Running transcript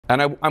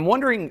And I'm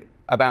wondering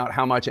about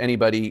how much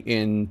anybody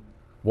in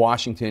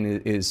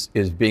Washington is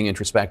being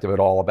introspective at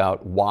all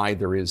about why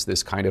there is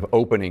this kind of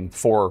opening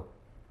for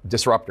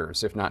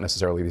disruptors, if not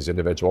necessarily these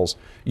individuals.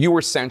 You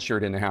were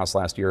censured in the House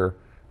last year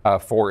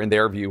for, in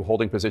their view,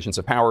 holding positions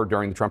of power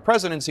during the Trump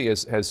presidency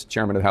as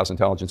chairman of the House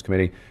Intelligence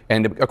Committee.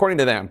 And according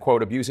to them,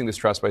 quote, abusing this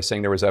trust by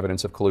saying there was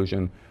evidence of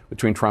collusion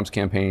between Trump's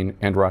campaign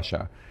and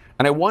Russia.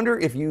 And I wonder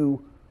if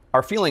you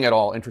are feeling at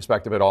all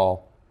introspective at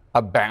all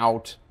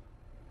about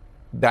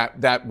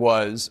that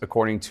was,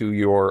 according to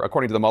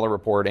the Mueller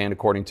report and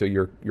according to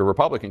your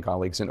Republican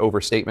colleagues, an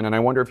overstatement. And I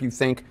wonder if you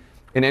think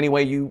in any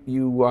way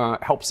you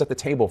help set the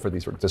table for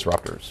these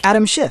disruptors.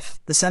 Adam Schiff,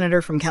 the senator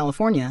from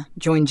California,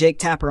 joined Jake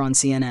Tapper on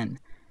CNN.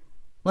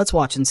 Let's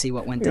watch and see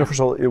what went down.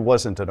 First of all, it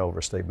wasn't an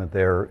overstatement.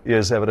 There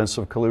is evidence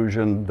of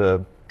collusion.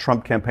 The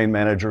Trump campaign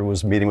manager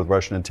was meeting with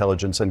Russian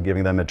intelligence and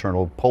giving them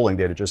internal polling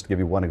data, just to give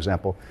you one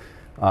example.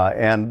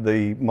 And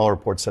the Mueller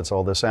report sets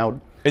all this out.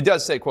 It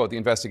does say, quote, the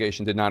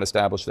investigation did not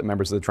establish that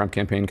members of the Trump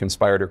campaign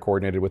conspired or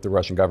coordinated with the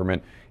Russian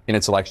government in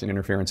its election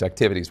interference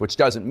activities, which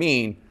doesn't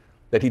mean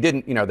that he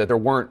didn't, that there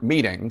weren't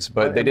meetings,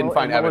 but they didn't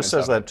find evidence.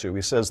 Mueller says that too.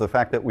 He says the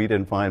fact that we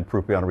didn't find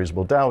proof beyond a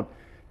reasonable doubt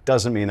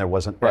doesn't mean there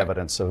wasn't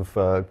evidence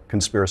of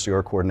conspiracy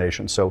or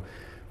coordination. So,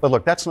 but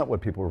look, that's not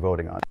what people were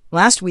voting on.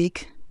 Last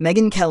week,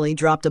 Megyn Kelly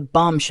dropped a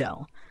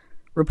bombshell,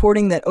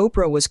 reporting that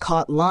Oprah was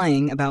caught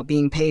lying about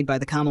being paid by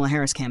the Kamala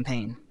Harris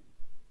campaign.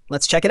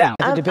 Let's check it out.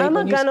 I'm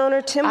a gun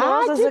owner. Tim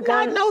Walz is a gun.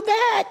 I did not know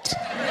that.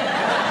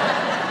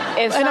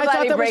 If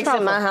somebody breaks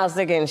in my house,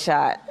 they're getting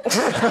shot.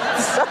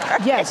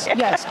 Yes,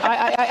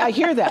 I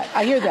hear that.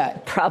 I hear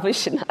that. Probably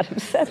should not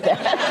have said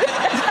that.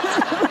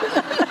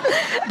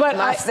 But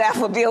my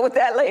staff will deal with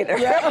that later.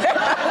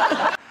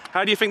 Yeah.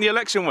 How do you think the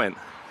election went?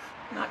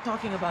 Not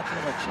talking about the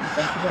election.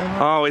 Thank you very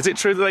much. Oh, is it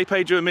true that they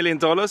paid you $1 million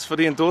for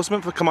the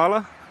endorsement for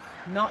Kamala?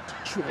 Not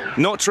true.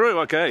 Not true,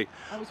 okay.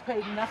 I was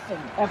paid nothing,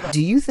 ever.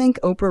 Do you think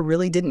Oprah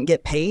really didn't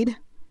get paid?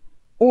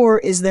 Or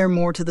is there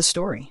more to the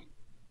story?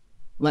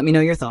 Let me know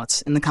your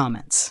thoughts in the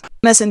comments.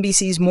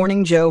 MSNBC's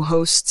Morning Joe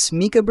hosts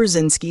Mika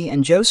Brzezinski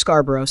and Joe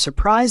Scarborough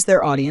surprised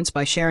their audience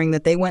by sharing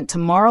that they went to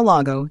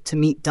Mar-a-Lago to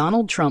meet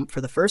Donald Trump for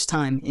the first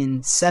time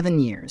in 7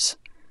 years.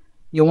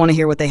 You'll want to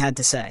hear what they had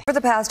to say. For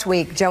the past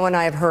week, Joe and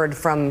I have heard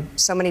from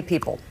so many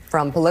people,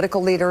 from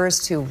political leaders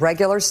to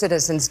regular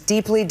citizens,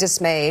 deeply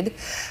dismayed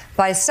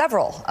by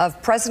several of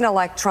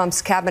President-elect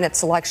Trump's cabinet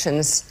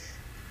selections,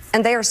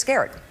 and they are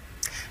scared.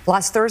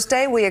 Last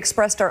Thursday, we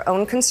expressed our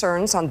own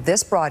concerns on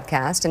this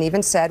broadcast and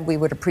even said we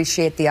would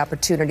appreciate the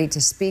opportunity to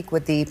speak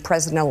with the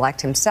president-elect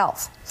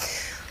himself.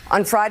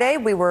 On Friday,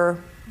 we were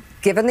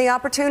given the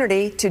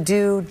opportunity to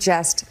do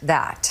just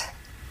that.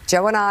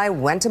 Joe and I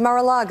went to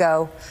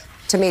Mar-a-Lago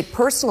to meet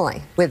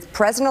personally with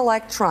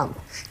President-elect Trump.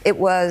 It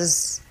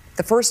was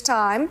the first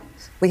time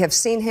we have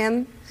seen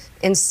him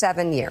in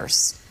 7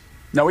 years.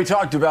 Now, we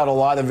talked about a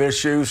lot of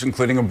issues,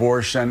 including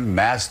abortion,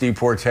 mass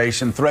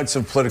deportation, threats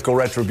of political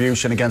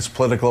retribution against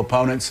political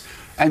opponents,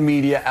 and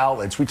media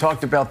outlets. We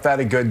talked about that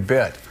a good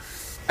bit.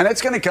 And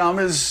it's going to come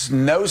as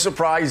no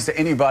surprise to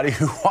anybody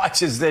who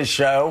watches this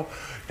show,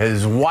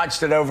 has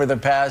watched it over the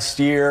past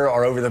year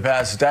or over the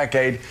past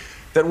decade,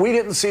 that we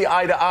didn't see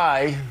eye to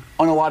eye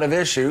on a lot of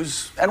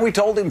issues, and we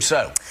told him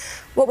so.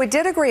 What we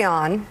did agree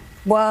on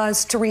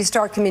was to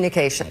restart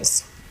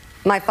communications.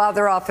 My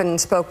father often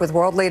spoke with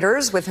world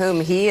leaders with whom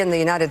he and the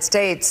United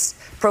States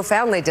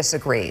profoundly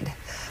disagreed.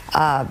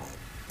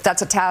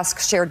 That's a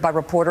task shared by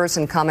reporters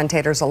and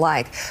commentators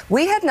alike.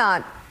 We had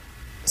not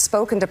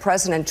spoken to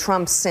President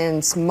Trump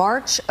since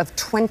March of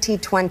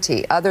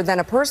 2020, other than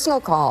a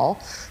personal call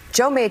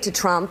Joe made to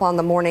Trump on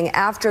the morning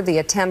after the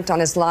attempt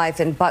on his life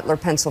in Butler,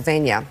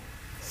 Pennsylvania.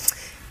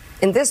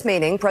 In this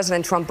meeting,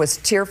 President Trump was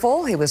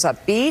cheerful, he was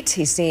upbeat,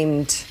 he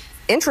seemed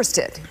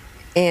interested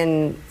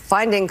in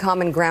finding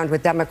common ground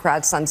with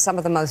Democrats on some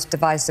of the most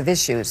divisive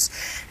issues.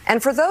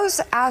 And for those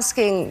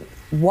asking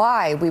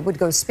why we would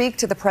go speak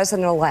to the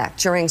president-elect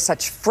during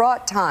such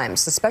fraught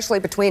times, especially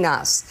between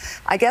us,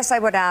 I guess I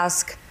would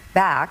ask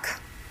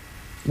back,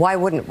 why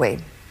wouldn't we?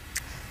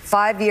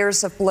 5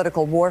 years of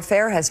political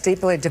warfare has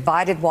deeply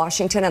divided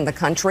Washington and the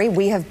country.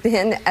 We have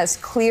been as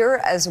clear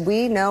as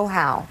we know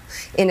how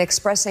in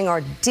expressing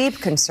our deep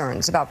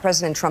concerns about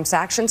President Trump's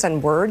actions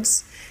and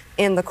words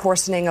in the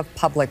coarsening of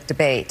public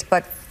debate.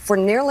 But for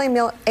nearly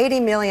 80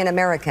 million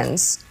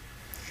Americans,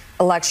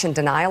 election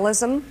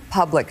denialism,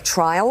 public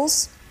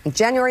trials, and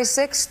January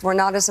 6th were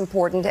not as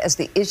important as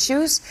the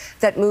issues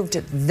that moved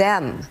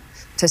them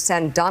to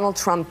send Donald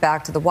Trump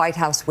back to the White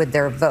House with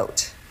their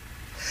vote.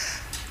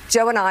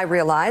 Joe and I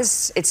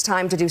realize it's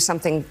time to do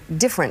something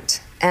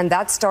different, and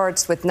that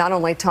starts with not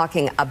only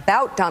talking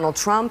about Donald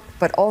Trump,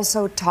 but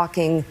also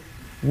talking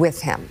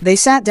with him. They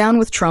sat down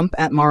with Trump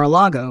at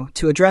Mar-a-Lago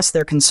to address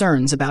their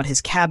concerns about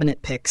his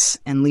cabinet picks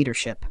and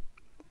leadership.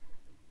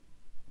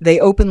 They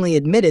openly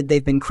admitted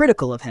they've been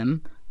critical of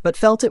him, but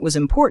felt it was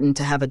important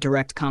to have a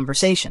direct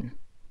conversation.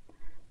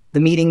 The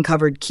meeting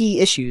covered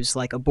key issues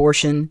like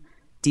abortion,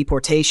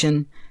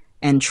 deportation,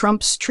 and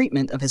Trump's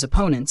treatment of his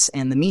opponents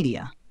and the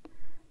media.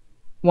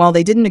 While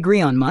they didn't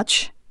agree on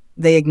much,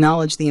 They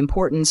acknowledged the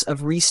importance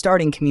of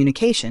restarting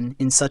communication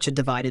in such a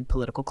divided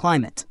political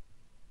climate.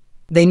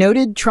 They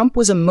noted Trump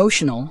was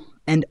emotional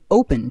and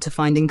open to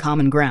finding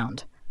common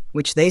ground,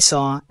 which they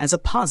saw as a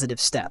positive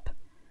step.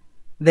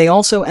 They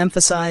also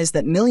emphasized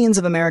that millions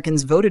of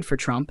Americans voted for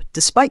Trump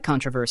despite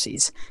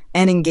controversies,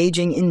 and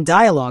engaging in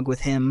dialogue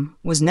with him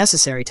was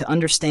necessary to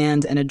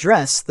understand and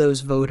address those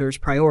voters'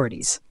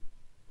 priorities.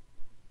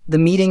 The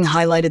meeting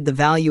highlighted the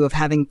value of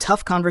having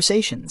tough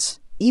conversations,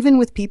 even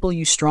with people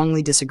you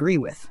strongly disagree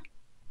with.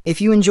 If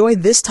you enjoy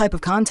this type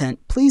of content,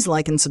 please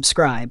like and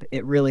subscribe.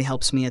 It really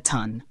helps me a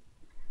ton.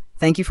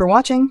 Thank you for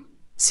watching.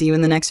 See you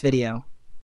in the next video.